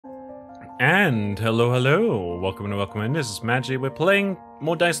And hello, welcome in. This is Magi. We're playing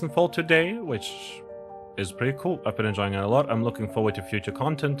more Dice and Fall today, which is pretty cool. I've been enjoying it a lot. I'm looking forward to future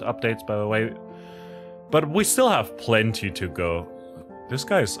content updates, by the way. But we still have plenty to go. This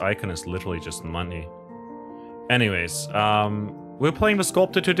guy's icon is literally just money. Anyways, we're playing the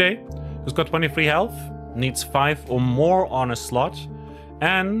Sculptor today. He's got 23 health, needs 5 or more on a slot,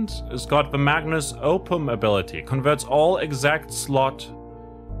 and has got the Magnus Opum ability. Converts all exact slot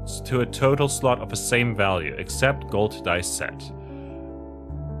to a total slot of the same value, except gold dice set.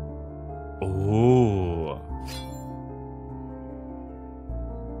 Ooh.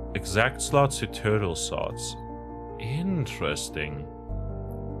 Exact slots to total slots. Interesting.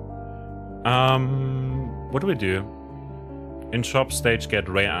 What do we do? In shop stage, get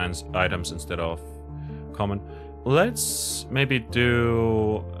rare items instead of common. Let's maybe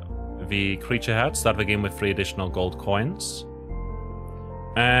do the creature hat, start the game with 3 additional gold coins.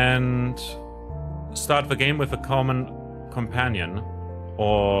 And start the game with a common companion,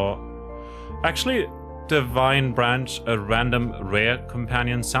 or actually Divine Branch, a random rare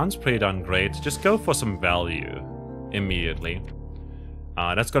companion sounds pretty darn great. Just go for some value immediately.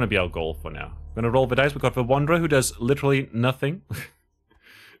 That's gonna be our goal for now. We're gonna roll the dice. We got the Wanderer who does literally nothing.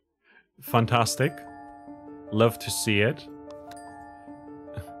 Fantastic. Love to see it.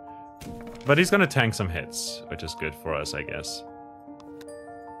 But he's gonna tank some hits, which is good for us, I guess.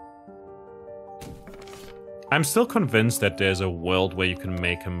 I'm still convinced that there's a world where you can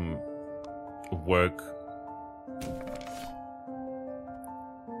make him work.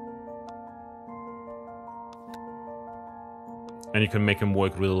 And you can make him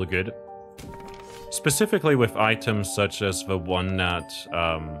work really good. Specifically with items such as the one that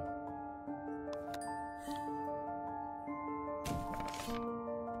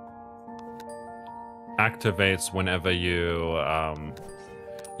activates whenever you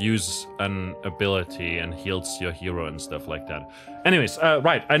use an ability and heals your hero and stuff like that. Anyways,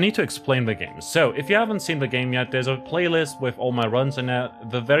 right, I need to explain the game. So, if you haven't seen the game yet, there's a playlist with all my runs in there.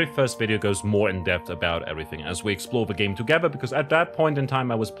 The very first video goes more in depth about everything as we explore the game together, because at that point in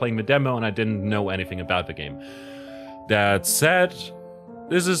time I was playing the demo and I didn't know anything about the game. That said,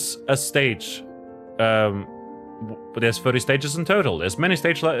 this is a stage. But there's 30 stages in total. There's many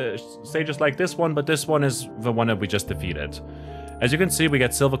stages like this one, but this one is the one that we just defeated. As you can see, we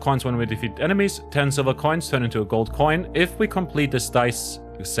get silver coins when we defeat enemies. 10 silver coins turn into a gold coin. If we complete this dice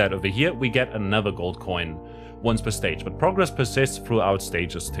set over here, we get another gold coin once per stage. But progress persists throughout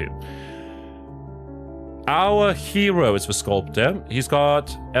stages too. Our hero is the Sculptor. He's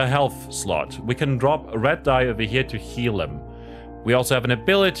got a health slot. We can drop a red die over here to heal him. We also have an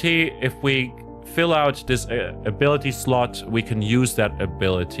ability. If we fill out this ability slot, we can use that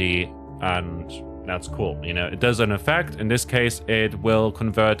ability, and that's cool. You know, it does an effect. In this case, it will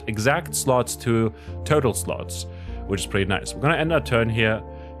convert exact slots to total slots, which is pretty nice. We're gonna end our turn here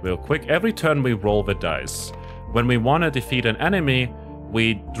real quick. Every turn we roll the dice. When we want to defeat an enemy,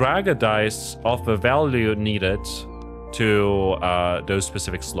 we drag a dice off the value needed to those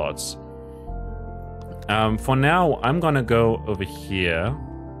specific slots. For now, I'm gonna go over here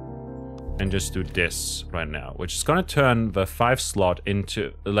and just do this right now, which is going to turn the 5 slot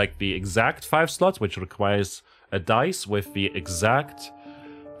into like the exact 5 slots, which requires a dice with the exact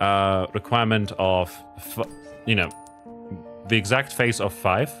requirement of, you know, the exact face of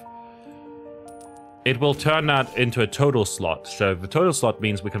 5. It will turn that into a total slot. So the total slot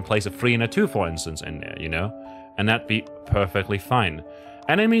means we can place a 3 and a 2, for instance, in there, you know, and that'd be perfectly fine.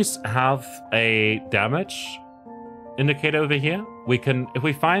 Enemies have a damage indicator over here. We can, if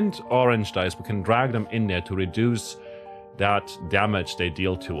we find orange dice, we can drag them in there to reduce that damage they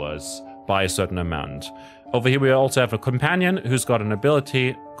deal to us by a certain amount. Over here we also have a companion who's got an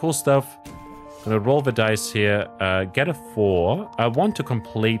ability. Cool stuff. Gonna roll the dice here, get a 4. I want to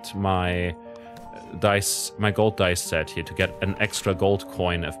complete my dice, my gold dice set here to get an extra gold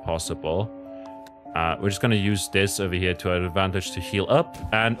coin if possible. We're just going to use this over here to our advantage to heal up.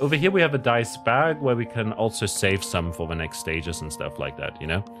 And over here we have a dice bag where we can also save some for the next stages and stuff like that, you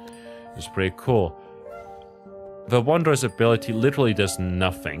know? It's pretty cool. The Wanderer's ability literally does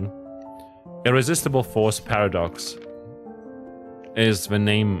nothing. Irresistible Force Paradox is the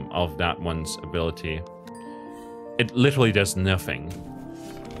name of that one's ability. It literally does nothing.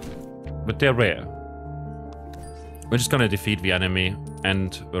 But they're rare. We're just gonna defeat the enemy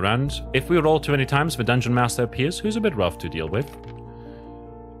and around. If we roll too many times, the Dungeon Master appears, who's a bit rough to deal with.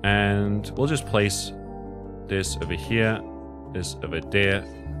 And we'll just place this over here, this over there,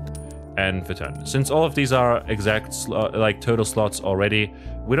 and the turn. Since all of these are exact, like total slots already,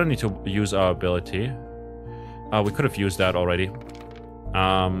 we don't need to use our ability. We could have used that already.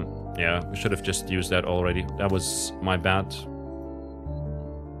 Yeah, we should have just used that already. That was my bad.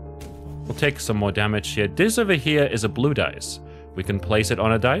 We'll take some more damage here. This over here is a blue dice. We can place it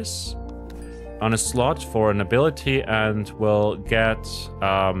on a dice, on a slot for an ability, and we'll get...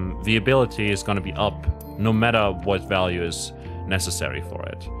 the ability is going to be up, no matter what value is necessary for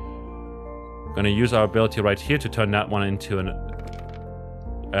it. Going to use our ability right here to turn that one into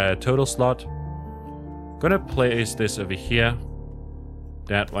a total slot. Going to place this over here.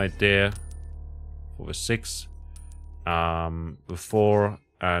 That right there. For a 6. A 4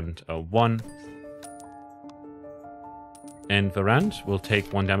 and a 1. And Varant will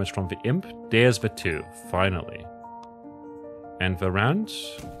take 1 damage from the imp. There's the 2, finally. And Varant.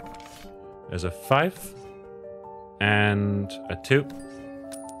 There's a 5. And a 2.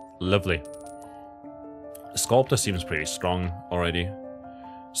 Lovely. Sculptor seems pretty strong already.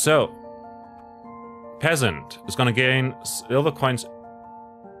 So, Peasant is going to gain silver coins,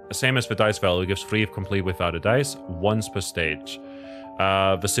 same as the dice value, gives 3 if complete without a dice, once per stage.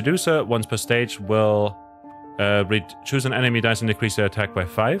 The Seducer, once per stage, will choose an enemy dice and decrease their attack by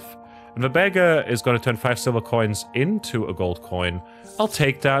 5. And the Beggar is going to turn 5 silver coins into a gold coin. I'll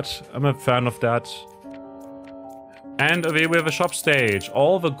take that. I'm a fan of that. And we have a shop stage.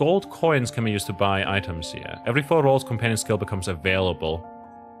 All the gold coins can be used to buy items here. Every 4 rolls, companion skill becomes available.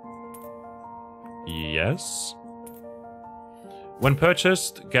 Yes. When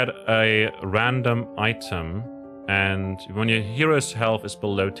purchased, get a random item. And when your hero's health is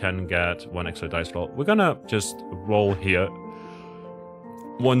below 10, get 1 extra dice roll. We're gonna just roll here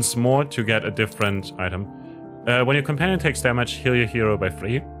once more to get a different item. When your companion takes damage, heal your hero by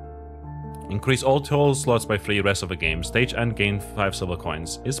 3. Increase all total slots by 3 rest of the game. Stage end, gain 5 silver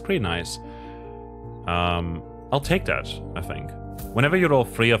coins. Is pretty nice. I'll take that, I think. Whenever you roll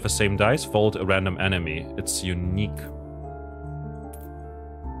 3 of the same dice, fold a random enemy. It's unique.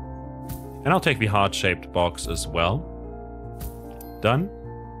 And I'll take the heart-shaped box as well. Done.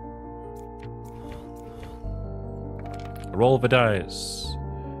 Roll the dice.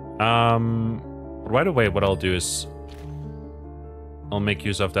 Right away what I'll do is I'll make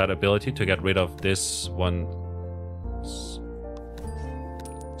use of that ability to get rid of this one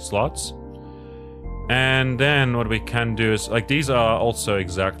slots. And then what we can do is, like, these are also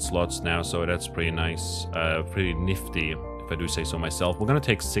exact slots now, so that's pretty nice, pretty nifty, if I do say so myself. We're gonna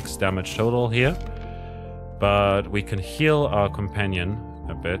take 6 damage total here, but we can heal our companion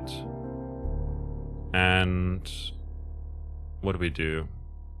a bit. And what do we do?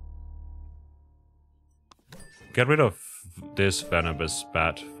 Get rid of this venomous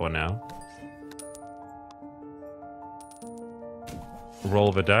bat for now.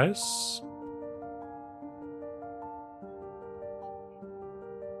 Roll the dice.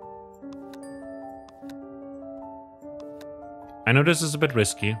 I know this is a bit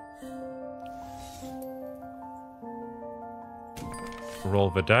risky.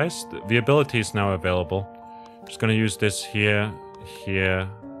 Roll the dice. The ability is now available. Just gonna use this here, here,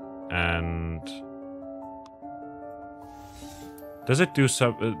 and... Does it do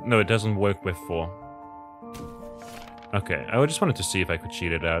some... no, it doesn't work with 4. Okay, I just wanted to see if I could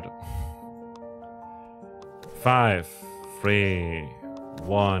cheat it out. 5, 3,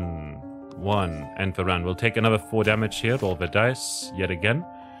 1, 1. End the round. We'll take another 4 damage here. Roll the dice yet again.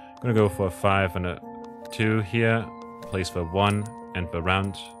 I'm gonna go for a 5 and a 2 here. Place for 1. End the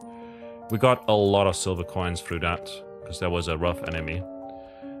round. We got a lot of silver coins through that, because that was a rough enemy.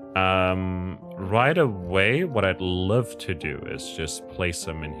 Right away, what I'd love to do is just place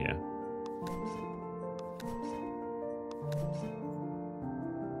them in here.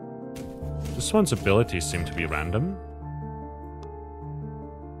 This one's abilities seem to be random.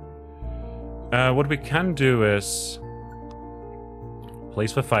 What we can do is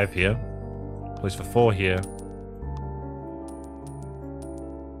place for 5 here, place for 4 here.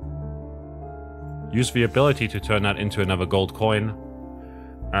 Use the ability to turn that into another gold coin.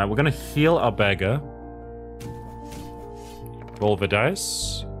 We're gonna heal our beggar. Roll the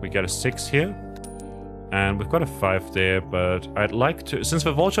dice. We get a 6 here. And we've got a 5 there, but I'd like to... Since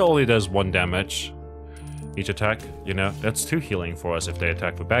the vulture only does 1 damage each attack, you know, that's 2 healing for us if they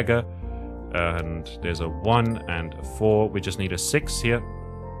attack the beggar. And there's a 1 and a 4. We just need a 6 here.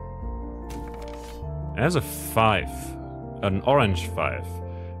 There's a 5. An orange 5.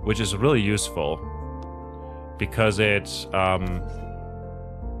 Which is really useful. Because it...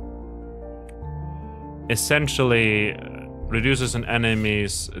 essentially reduces an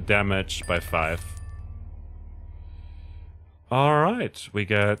enemy's damage by 5. Alright, we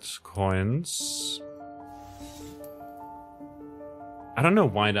get coins. I don't know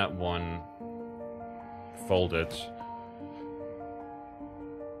why that one folded.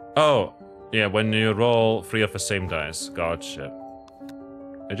 Oh, yeah, when you roll 3 of the same dice. Gotcha.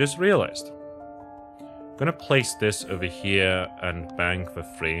 I just realized. I'm gonna place this over here and bank for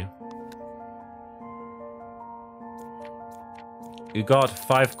 3. You got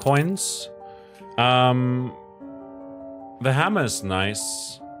 5 coins. The hammer is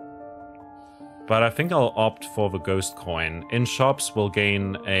nice. But I think I'll opt for the ghost coin. In shops, we'll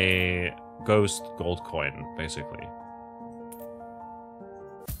gain a ghost gold coin, basically.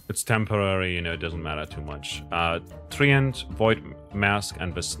 It's temporary, you know, it doesn't matter too much. Treant, Void Mask,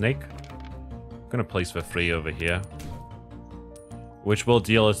 and the Snake. I'm gonna place the 3 over here. Which will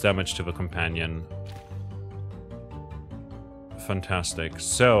deal its damage to the companion. Fantastic.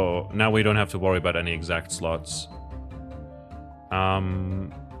 So, now we don't have to worry about any exact slots.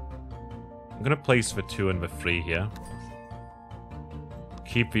 I'm gonna place the 2 and the 3 here.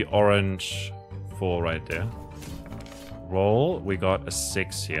 Keep the orange 4 right there. Roll. We got a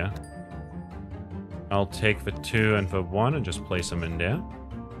 6 here. I'll take the 2 and the 1 and just place them in there.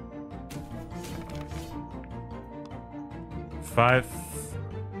 5.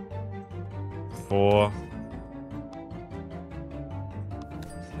 4.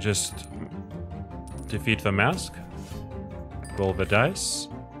 Just defeat the mask. Roll the dice.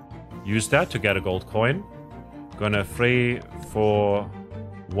 Use that to get a gold coin. Gonna 3, 4,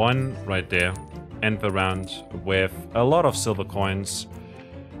 1 right there. End the round with a lot of silver coins.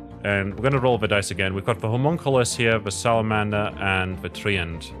 And we're gonna roll the dice again. We've got the homunculus here, the salamander, and the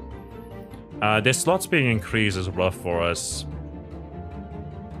treant. Their slots being increased is rough for us.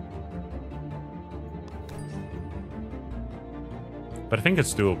 But I think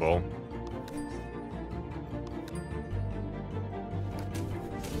it's doable.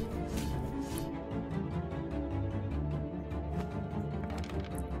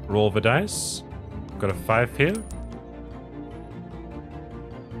 Roll the dice. Got a 5 here.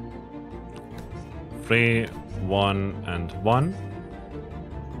 3, 1, and 1.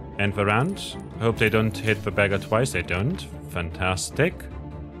 End the round. Hope they don't hit the beggar twice. They don't. Fantastic.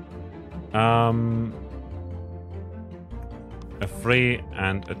 A 3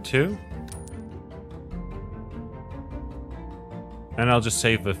 and a 2. And I'll just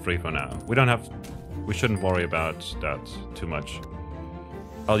save the 3 for now. We shouldn't worry about that too much.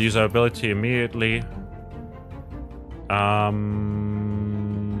 I'll use our ability immediately.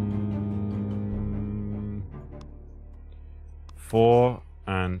 4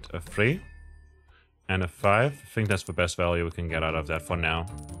 and a 3. And a 5. I think that's the best value we can get out of that for now.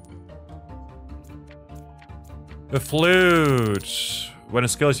 The flute. When a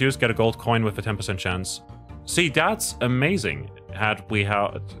skill is used, get a gold coin with a 10% chance. See, that's amazing. If we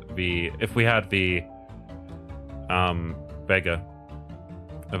had the beggar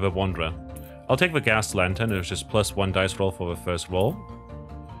of a wanderer. I'll take the gas lantern. It was just +1 dice roll for the first roll.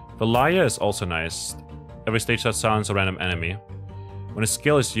 The lyre is also nice. Every stage that silence a random enemy. When a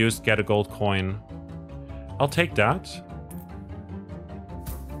skill is used, get a gold coin. I'll take that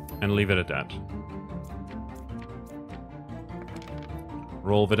and leave it at that.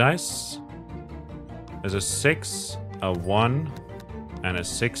 Roll the dice. There's a 6, a 1, and a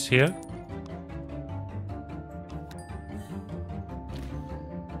 6 here.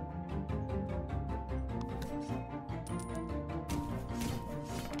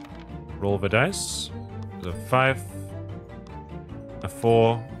 Roll the dice. There's a 5, a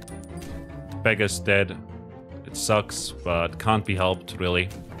 4. Beggar's dead. It sucks, but can't be helped, really.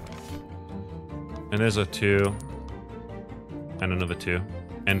 And there's a 2. And another 2.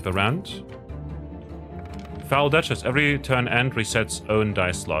 End the round. Foul Duchess. Every turn end resets own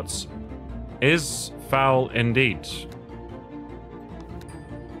dice slots. Is foul indeed.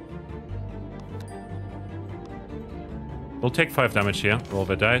 We'll take 5 damage here. Roll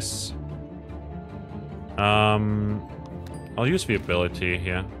the dice. I'll use the ability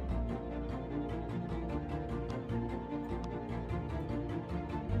here.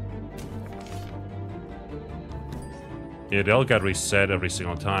 Yeah, they'll get reset every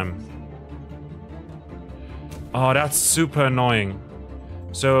single time. Oh, that's super annoying.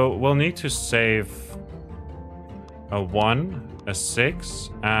 So we'll need to save a 1, a 6,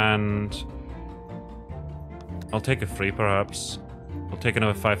 and I'll take a 3 perhaps. I'll take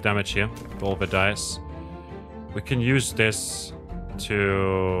another 5 damage here. Roll the dice. We can use this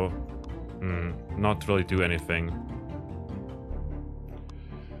to not really do anything.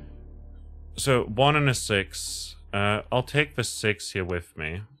 So 1 and a 6. I'll take the 6 here with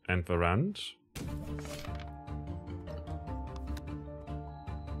me and the round.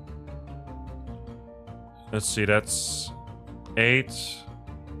 Let's see, that's 8.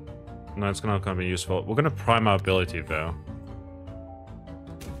 No, it's not gonna be useful. We're gonna prime our ability though.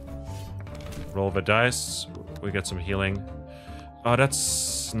 Roll the dice. We get some healing. Oh,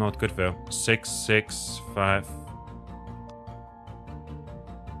 that's not good though. 6, 6, 5.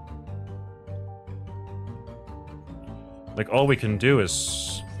 Like, all we can do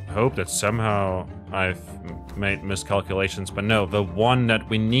is hope that somehow I've made miscalculations. But no, the one that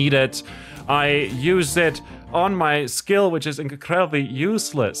we needed, I used it on my skill, which is incredibly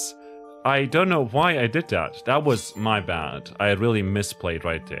useless. I don't know why I did that. That was my bad. I really misplayed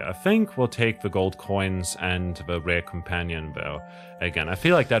right there. I think we'll take the gold coins and the rare companion though. Again, I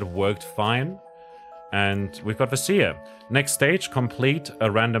feel like that worked fine. And we've got the seer. Next stage, complete a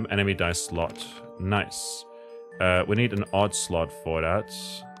random enemy dice slot. Nice. We need an odd slot for that.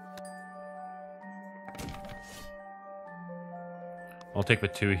 I'll take the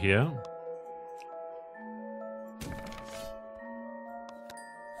 2 here.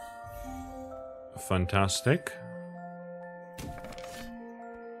 Fantastic.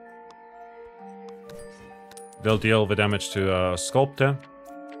 They'll deal the damage to Sculptor.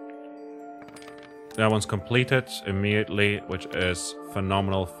 That one's completed immediately, which is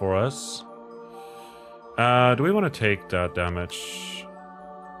phenomenal for us. Do we want to take that damage?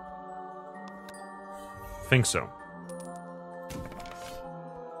 Think so.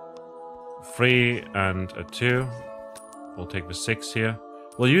 3 and a 2. We'll take the 6 here.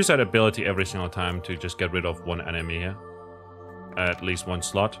 We'll use that ability every single time to just get rid of one enemy here. At least one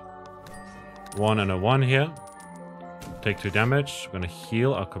slot. 1 and a 1 here. Take 2 damage. We're gonna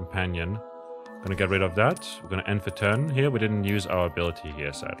heal our companion. Gonna get rid of that. We're gonna end the turn here. We didn't use our ability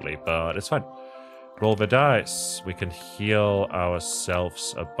here, sadly, but it's fine. Roll the dice. We can heal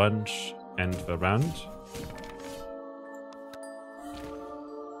ourselves a bunch. End the round.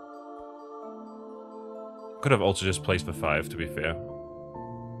 Could have also just placed the 5, to be fair.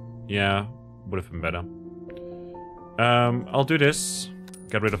 Yeah, would have been better. I'll do this.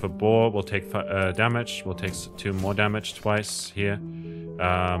 Get rid of a boar. We'll take damage. We'll take 2 more damage twice here.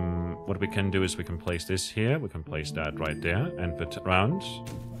 What we can do is we can place this here. We can place that right there. End the round.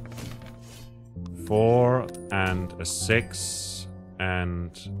 4 and a 6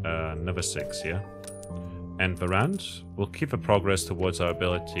 and another 6 here. End the round. We'll keep the progress towards our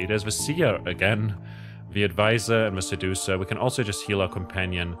ability. There's the seer again. The advisor and the seducer. We can also just heal our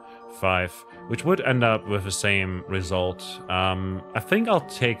companion 5, which would end up with the same result. I think I'll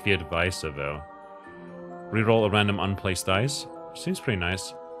take the advisor though. Reroll a random unplaced dice. Seems pretty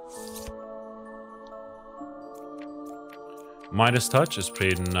nice. Midas touch is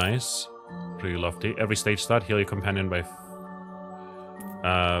pretty nice. Pretty lofty. Every stage start, heal your companion by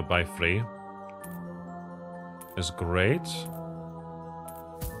 3. Is great.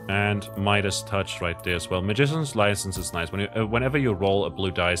 And Midas touch right there as well. Magician's license is nice. Whenever you roll a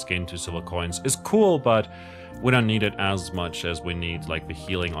blue dice, gain 2 silver coins. Is cool, but we don't need it as much as we need like the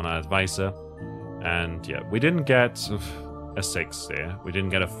healing on our advisor. And yeah, we didn't get a 6 there. We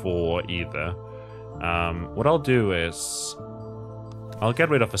didn't get a 4 either. What I'll do is I'll get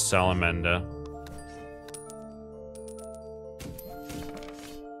rid of a salamander.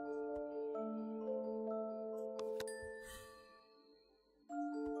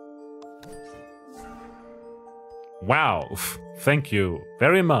 Wow, thank you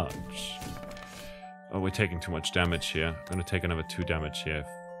very much. Oh, we're taking too much damage here. I'm gonna take another 2 damage here if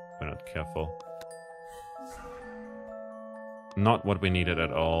we're not careful. Not what we needed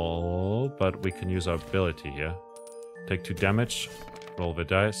at all, but we can use our ability here. Take 2 damage, roll the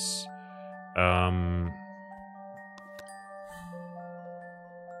dice.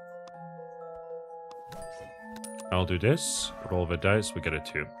 I'll do this, roll the dice, we get a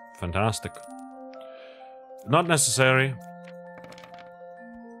 2. Fantastic. Not necessary.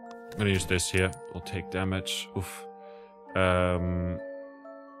 I'm gonna use this here. We'll take damage. Oof. We're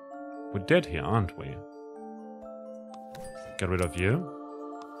dead here, aren't we? Get rid of you.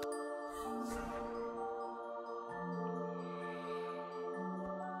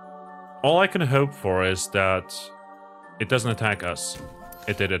 All I can hope for is that it doesn't attack us.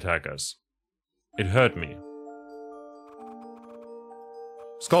 It did attack us. It hurt me.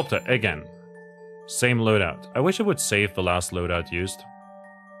 Sculptor, again. Same loadout. I wish it would save the last loadout used.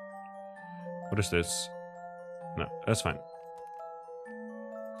 What is this? No, that's fine.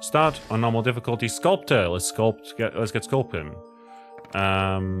 Start on normal difficulty. Sculptor. Let's get sculpt him.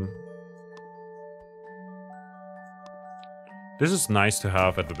 This is nice to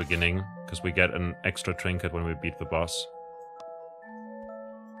have at the beginning because we get an extra trinket when we beat the boss.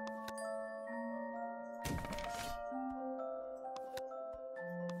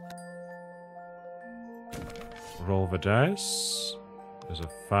 Roll the dice. There's a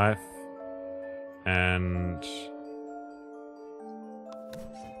 5. And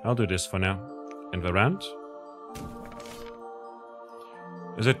I'll do this for now. Envirant.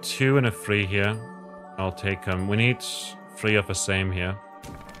 Is it 2 and a 3 here? I'll take them. We need 3 of the same here.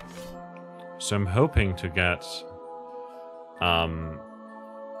 So I'm hoping to get...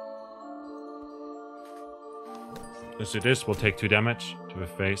 Let's do this. We'll take 2 damage to the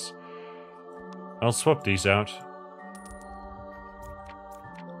face. I'll swap these out.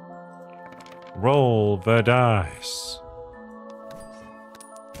 Roll the dice.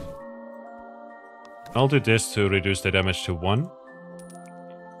 I'll do this to reduce the damage to 1.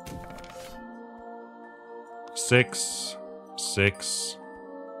 6, 6,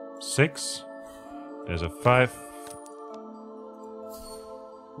 6. There's a 5.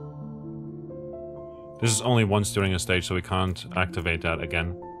 This is only once during a stage, so we can't activate that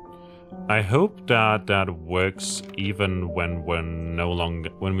again. I hope that that works even when we no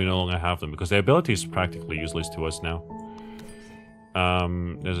longer have them, because the ability is practically useless to us now.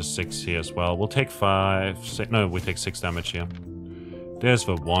 There's a 6 here as well. We'll take 5, 6. No, we take 6 damage here. There's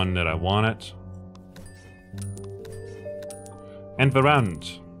the 1 that I wanted. And the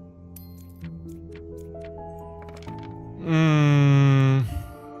round.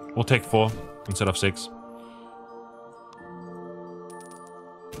 We'll take 4 instead of 6.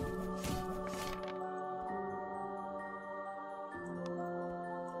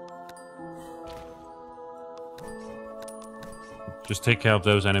 Just take care of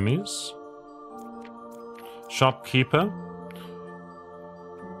those enemies. Shopkeeper.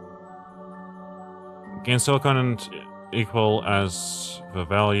 Gain silicon and equal as the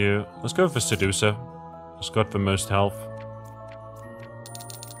value. Let's go for Seducer. It's got the most health.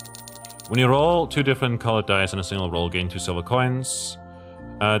 When you roll 2 different colored dice in a single roll, gain 2 silver coins.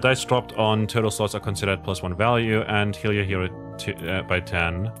 Dice dropped on total slots are considered +1 value, and heal your hero by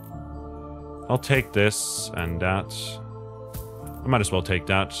 10. I'll take this and that. I might as well take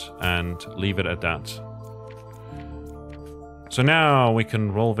that and leave it at that. So now we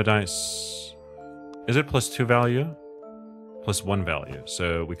can roll the dice. Is it +2 value? +1 value.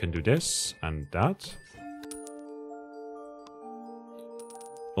 So we can do this and that.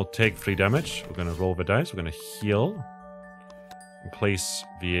 We'll take 3 damage. We're going to roll the dice. We're going to heal. And place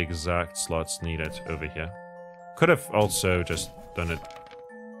the exact slots needed over here. Could have also just done it.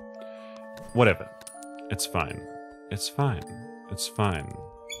 Whatever. It's fine. It's fine. It's fine.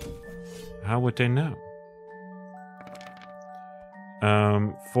 How would they know?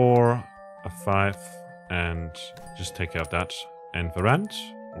 4, a 5, and just take care of that. And the rent.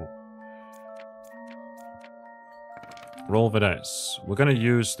 Roll the dice. We're gonna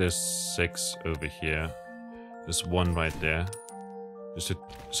use this 6 over here. This 1 right there. Just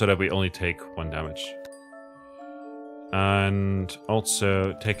so that we only take 1 damage. And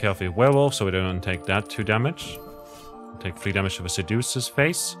also take care of the werewolf so we don't take that 2 damage. Take 3 damage to the Seducer's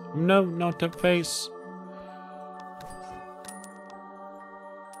face. No, not the face.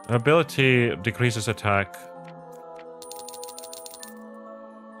 Ability decreases attack.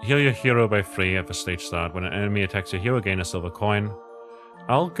 Heal your hero by 3 at the stage start. When an enemy attacks your hero, gain a silver coin.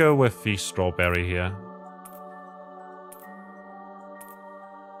 I'll go with the strawberry here.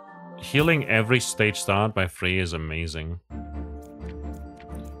 Healing every stage start by 3 is amazing.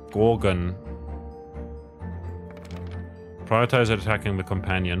 Gorgon. Prioritize attacking the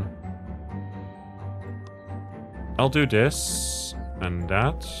companion. I'll do this, and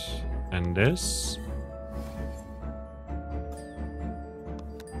that, and this.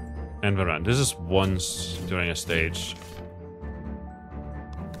 And the run. This is once during a stage.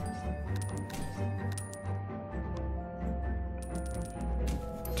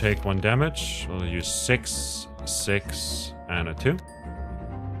 Take 1 damage. We'll use 6, 6, and a 2.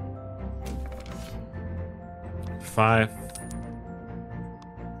 5.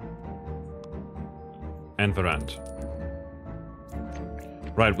 And the rand.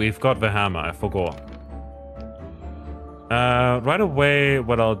 Right, we've got the hammer. I forgot. Right away,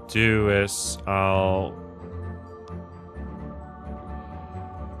 what I'll do is I'll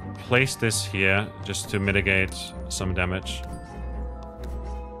place this here just to mitigate some damage.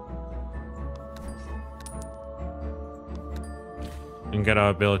 And get our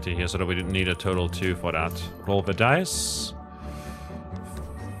ability here so that we didn't need a total 2 for that. Roll the dice.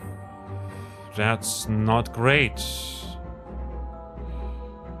 That's not great.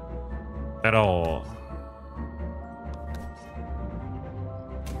 At all.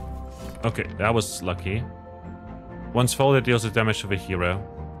 Okay, that was lucky. Once folded, deals the damage to the hero.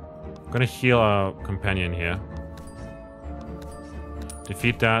 I'm gonna heal our companion here.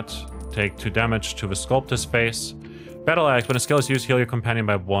 Defeat that. Take 2 damage to the Sculptor's face. Battle Axe. When a skill is used, heal your companion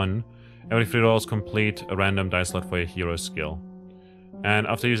by 1. Every 3 rolls complete a random dice slot for your hero skill. And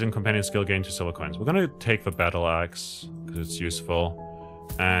after using companion skill, gain 2 silver coins. We're gonna take the battle axe because it's useful,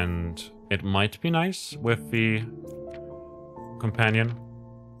 and it might be nice with the companion.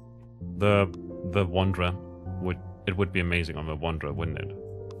 The Wanderer would be amazing on the Wanderer, wouldn't it?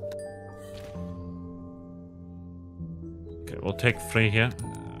 Okay, we'll take 3 here.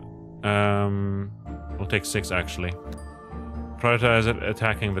 We'll take 6 actually. Prioritize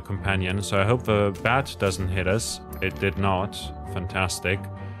attacking the companion, so I hope the bat doesn't hit us. It did not. Fantastic.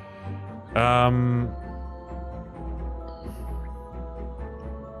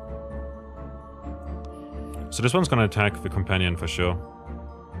 So this one's gonna attack the companion for sure.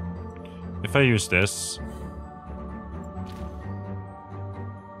 If I use this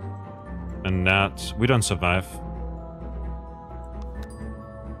and that, we don't survive.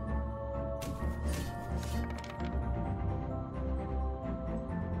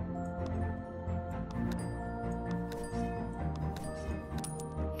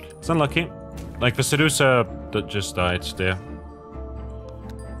 It's unlucky. Like the seducer that just died there.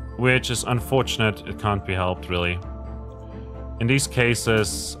 Which is unfortunate, it can't be helped really. In these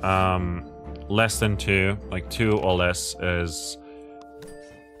cases, less than 2, like 2 or less, is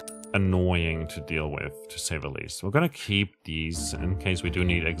annoying to deal with, to say the least. We're gonna keep these in case we do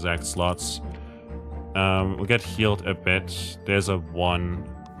need exact slots. We'll get healed a bit. There's a 1.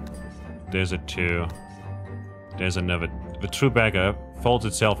 There's a 2. There's another. The true beggar folds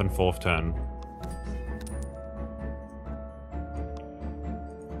itself in 4th turn.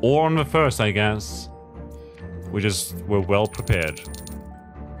 Or on the 1st, I guess. We're well prepared.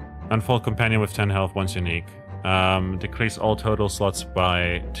 Unfold companion with 10 health, once unique. Decrease all total slots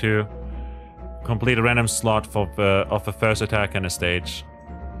by 2. Complete a random slot for of the first attack in a stage.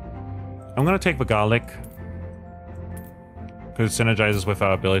 I'm gonna take the garlic, because it synergizes with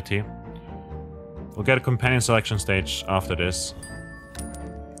our ability. We'll get a companion selection stage after this.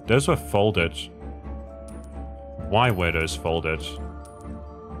 Those were folded. Why were those folded?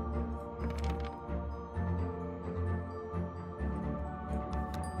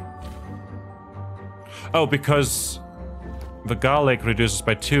 Oh, because the garlic reduces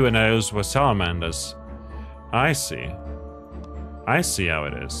by 2 and those were salamanders. I see. I see how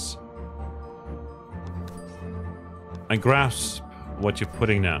it is. I grasp what you're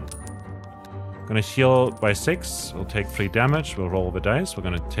putting down. Gonna heal by 6. We'll take 3 damage. We'll roll the dice. We're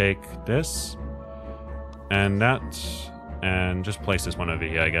gonna take this and that and just place this one over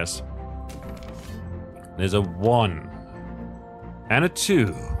here, I guess. There's a 1 and a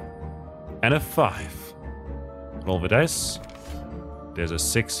 2 and a 5. Roll the dice. There's a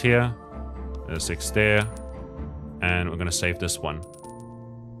 6 here. There's a 6 there. And we're gonna save this one.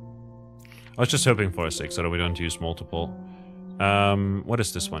 I was just hoping for a 6 so that we don't use multiple. What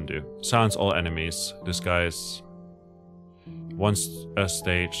does this one do? Silence all enemies. Disguise. Once a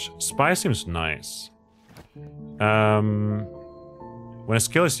stage. Spy seems nice. When a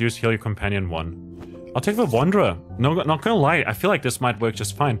skill is used, heal your companion 1. I'll take the Wanderer. No, not gonna lie. I feel like this might work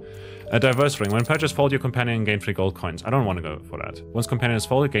just fine. A diverse ring. When purchased, fold your companion and gain 3 gold coins. I don't want to go for that. Once companion is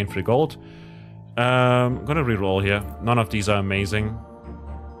folded, gain 3 gold. I'm gonna reroll here. None of these are amazing.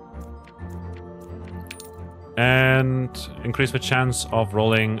 And increase the chance of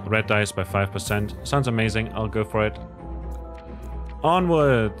rolling red dice by 5%. Sounds amazing. I'll go for it.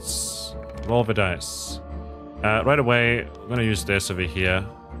 Onwards. Roll the dice. Right away, I'm gonna use this over here.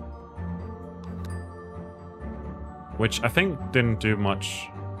 Which I think didn't do much.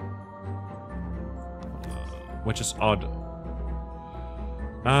 Which is odd.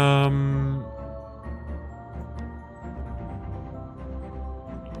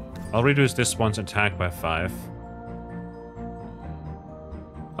 I'll reduce this one's attack by 5.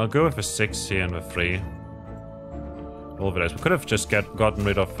 I'll go with a 6 here and a 3. Roll the dice. We could have just gotten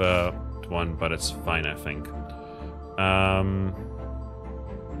rid of the 1, but it's fine, I think.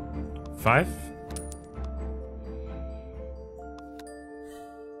 5.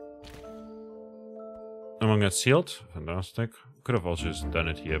 And one gets sealed. Fantastic. Could have also just done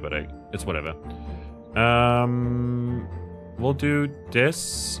it here, but it's whatever. We'll do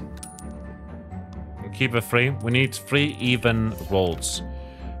this. Keep it 3. We need 3 even rolls.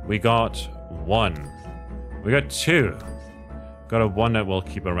 We got 1. We got 2. Got a 1 that we'll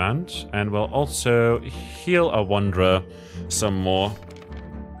keep around. And we'll also heal a Wanderer some more.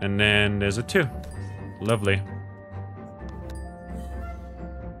 And then there's a 2. Lovely.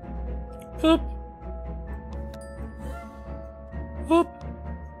 Boop. Boop.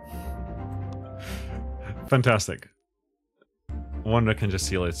 Fantastic. Wanderer can just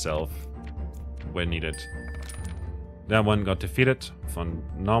heal itself when needed. That one got defeated.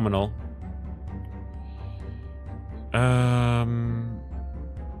 Phenomenal.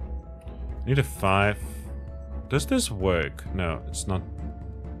 Need a 5. Does this work? No, it's not.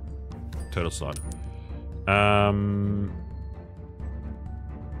 Total slot.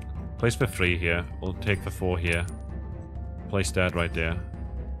 Place for 3 here. We'll take for 4 here. Place that right there.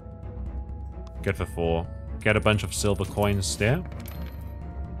 Get for 4. Get a bunch of silver coins there.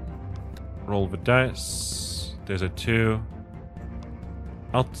 Roll the dice. There's a 2.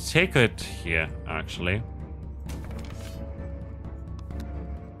 I'll take it here, actually.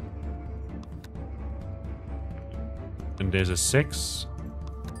 And there's a 6.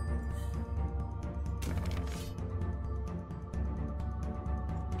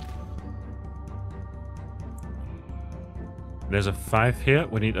 There's a 5 here.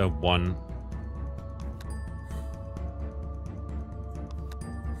 We need a 1.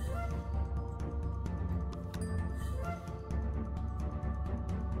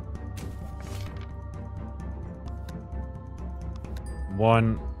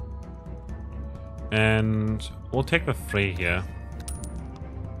 One. And we'll take the 3 here.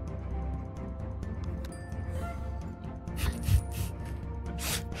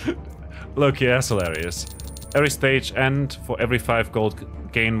 Look, yeah, that's hilarious. Every stage and for every 5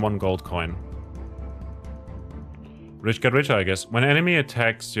 gold, gain 1 gold coin. Rich get richer, I guess. When an enemy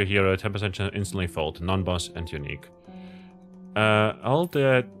attacks your hero, 10% chance instantly fold. Non-boss and unique. I'll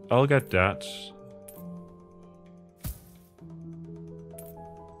get that.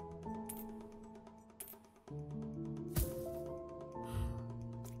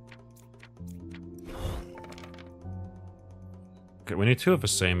 Okay, we need 2 of the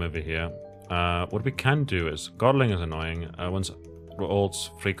same over here. What we can do is, Godling is annoying. Once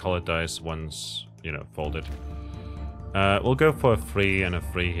rolls 3 colored dice, once, you know, folded. We'll go for a 3 and a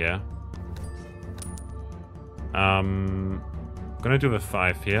 3 here. Gonna do the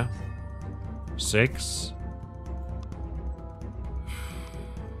 5 here. 6.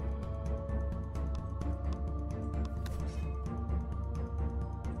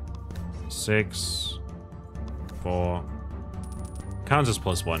 Six. 4. Counts as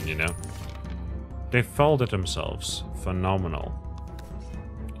 +1, you know. They folded themselves. Phenomenal.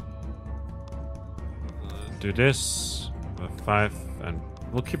 Do this. A 5, and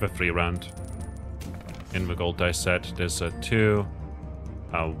we'll keep a 3 round. In the gold dice set, there's a 2,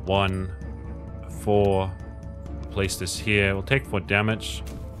 a 1, a 4. Place this here. We'll take 4 damage,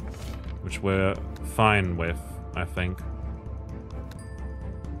 which we're fine with, I think.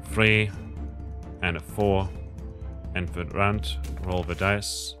 3, and a 4. End the round. Roll the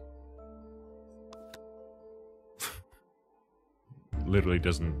dice. Literally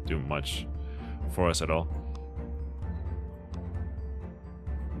doesn't do much for us at all.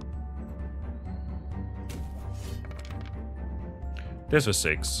 There's a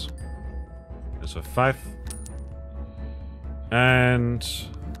 6. There's a 5. And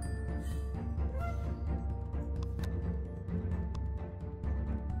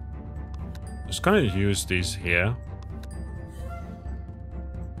just gonna use these here.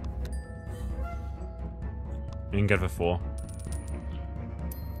 And get the 4.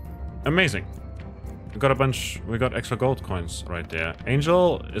 Amazing. We got a bunch. We got extra gold coins right there.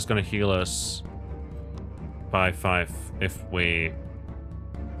 Angel is gonna heal us by 5 if we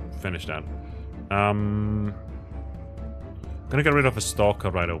finish that. Gonna get rid of a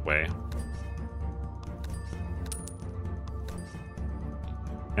stalker right away.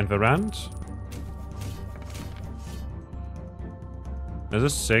 And the round. There's a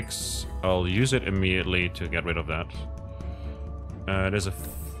 6. I'll use it immediately to get rid of that. There's a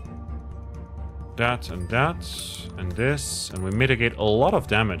that, and this, and we mitigate a lot of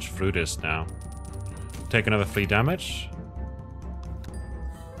damage through this now. Take another 3 damage.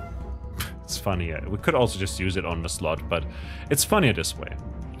 It's funny. We could also just use it on the slot, but it's funnier this way.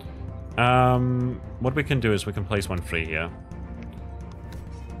 What we can do is we can place 1 free here.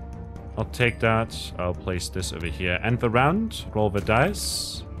 I'll take that. I'll place this over here. End the round. Roll the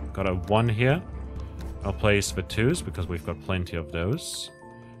dice. Got a 1 here. I'll place the 2s because we've got plenty of those.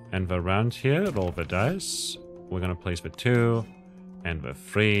 End the round here. Roll the dice. We're gonna place the 2 and the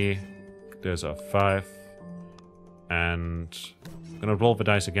 3. There's a 5. And I'm gonna roll the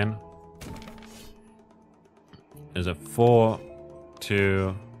dice again. There's a 4,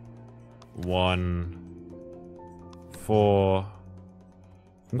 2, 1, 4.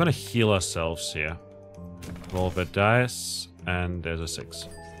 I'm gonna heal ourselves here. Roll the dice, and there's a 6.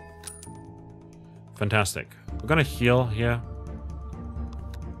 Fantastic. We're gonna heal here.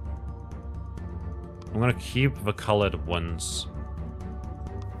 I'm gonna keep the colored ones.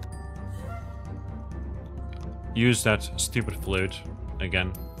 Use that stupid flute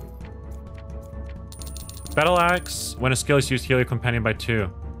again. Battle Axe. When a skill is used, heal your companion by 2.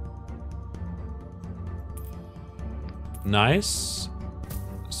 Nice.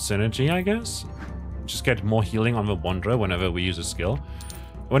 Synergy, I guess? Just get more healing on the Wanderer whenever we use a skill.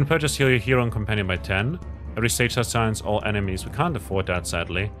 When purchase, heal your hero and companion by 10. Every stage assigns all enemies. We can't afford that,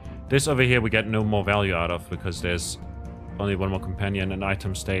 sadly. This over here we get no more value out of because there's only one more companion and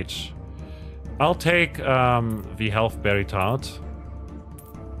item stage. I'll take the health berry tart.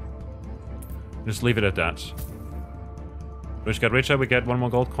 Just leave it at that. Rich get richer, we get one more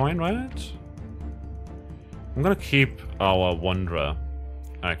gold coin, right? I'm gonna keep our Wanderer,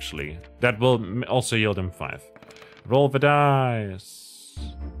 actually. That will also yield him 5. Roll the dice.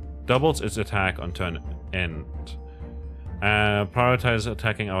 Doubles its attack on turn end. Prioritize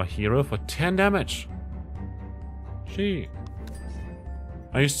attacking our hero for 10 damage. Gee.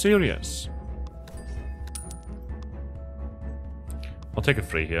 Are you serious? I'll take a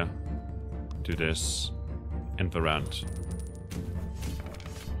 3 here. Do this. End the round.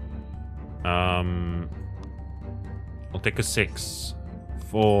 I'll take a 6.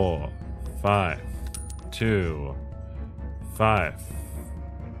 4, 5, 2, 5.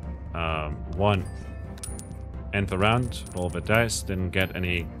 1. End the round. Roll the dice. Didn't get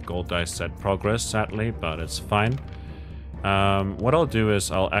any gold dice set progress, sadly, but it's fine. What I'll do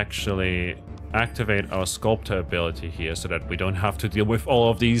is I'll actually activate our Sculptor ability here so that we don't have to deal with all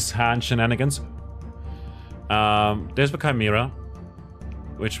of these hand shenanigans. There's the Chimera,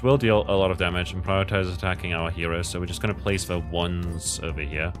 which will deal a lot of damage and prioritize attacking our heroes, so we're just going to place the 1s over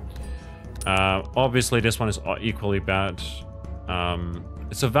here. Obviously, this one is equally bad.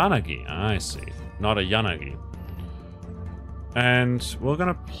 It's a Vanagi, I see, not a Yanagi. And we're going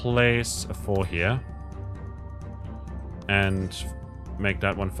to place a 4 here and make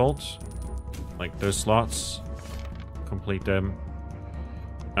that one fold. Like those slots, complete them.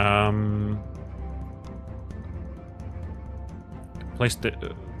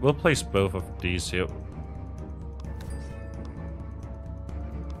 We'll place both of these here.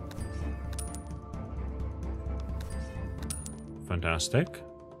 Fantastic.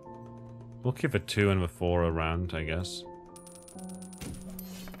 We'll keep the 2 and the 4 around, I guess.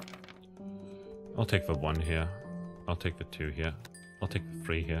 I'll take the 1 here. I'll take the 2 here. I'll take the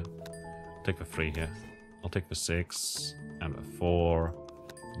 3 here. I'll take the 3 here. I'll take the 6 and the 4.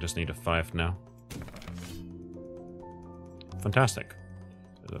 I just need a 5 now. Fantastic.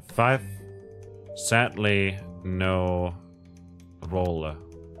 There's a 5. Sadly, no roller.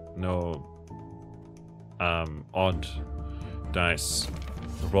 No odd dice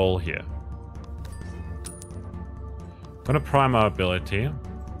roll here. I'm gonna prime our ability.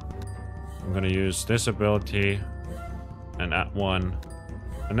 I'm gonna use this ability and that one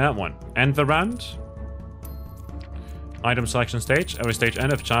and that one. End the round. Item selection stage. Every stage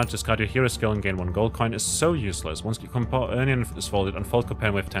end of charge, discard your hero skill and gain 1 gold coin is so useless. Once your companion is folded, unfold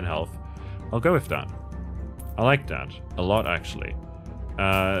companion with 10 health. I'll go with that. I like that. A lot, actually.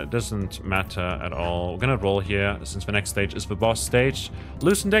 Doesn't matter at all. We're gonna roll here, since the next stage is the boss stage.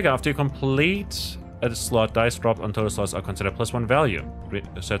 Loosen Dagger. After you complete a slot, dice dropped on total slots are considered +1 value.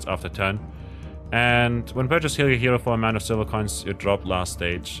 Resets after turn. And when purchase, heal your hero for amount of silver coins you dropped last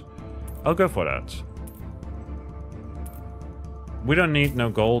stage. I'll go for that. We don't need no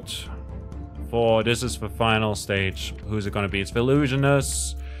gold for this is the final stage. Who's it gonna be? It's the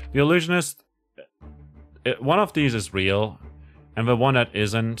Illusionist. The Illusionist, one of these is real, and the one that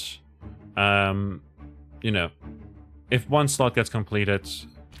isn't, you know, if one slot gets completed,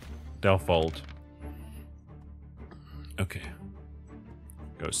 they'll fold. Okay.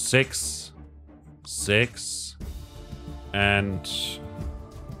 Go 6, 6, and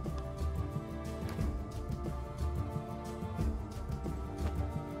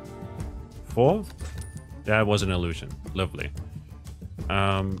 4? That was an illusion. Lovely.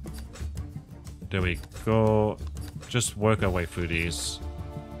 There we go. Just work our way through these.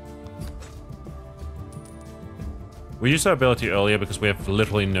 We used our ability earlier because we have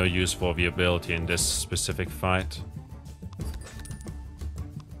literally no use for the ability in this specific fight.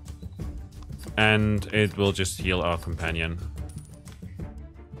 And it will just heal our companion.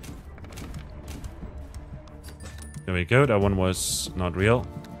 There we go. That one was not real.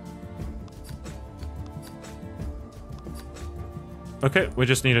 Okay, we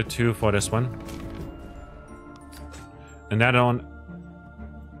just need a 2 for this one. And that one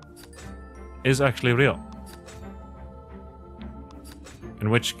is actually real. In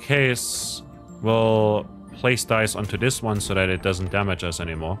which case, we'll place dice onto this one so that it doesn't damage us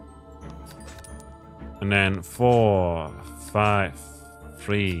anymore. And then 4, 5,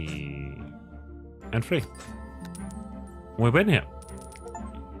 3, and 3. We win here.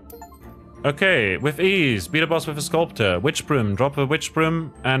 Okay, with ease, beat a boss with a Sculptor, Witch Broom, drop a Witch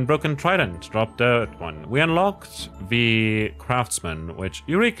Broom, and Broken Trident, drop the one. We unlocked the Craftsman, which,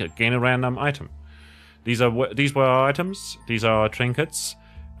 Eureka, gain a random item. These were our items, these are our trinkets.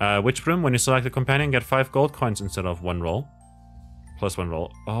 Witch Broom, when you select a companion, get 5 gold coins instead of 1 roll. Plus 1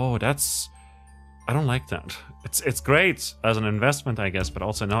 roll. Oh, that's... I don't like that. It's great as an investment, I guess, but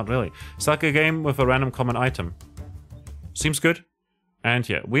also not really. Select a game with a random common item. Seems good. And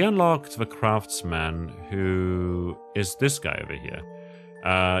yeah, we unlocked the Craftsman, who is this guy over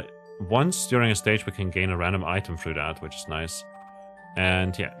here. Once during a stage, we can gain a random item through that, which is nice.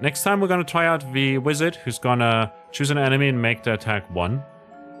 And yeah, next time we're gonna try out the Wizard, who's gonna choose an enemy and make the attack 1.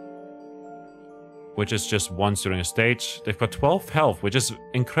 Which is just once during a stage. They've got 12 health, which is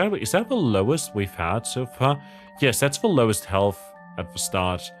incredible. Is that the lowest we've had so far? Yes, that's the lowest health at the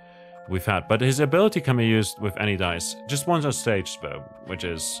start we've had. But his ability can be used with any dice. Just once on stage, though, which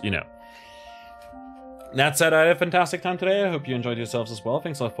is, you know. That said, I had a fantastic time today. I hope you enjoyed yourselves as well.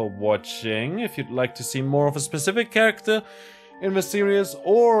 Thanks a lot for watching. If you'd like to see more of a specific character in the series,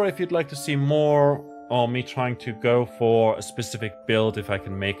 or if you'd like to see more or me trying to go for a specific build, if I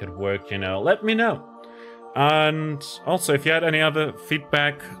can make it work, you know, let me know. And also, if you had any other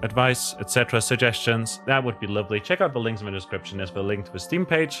feedback, advice, etc., suggestions, that would be lovely. Check out the links in the description. There's the link to the Steam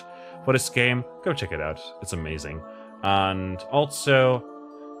page for this game. Go check it out. It's amazing. And also,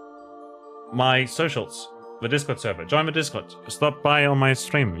 my socials, the Discord server. Join the Discord. Stop by on my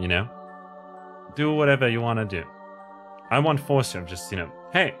stream, you know. Do whatever you want to do. I won't force you. Just, you know,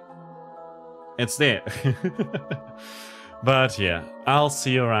 hey, it's there. But yeah, I'll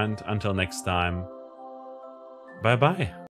see you around. Until next time. Bye-bye.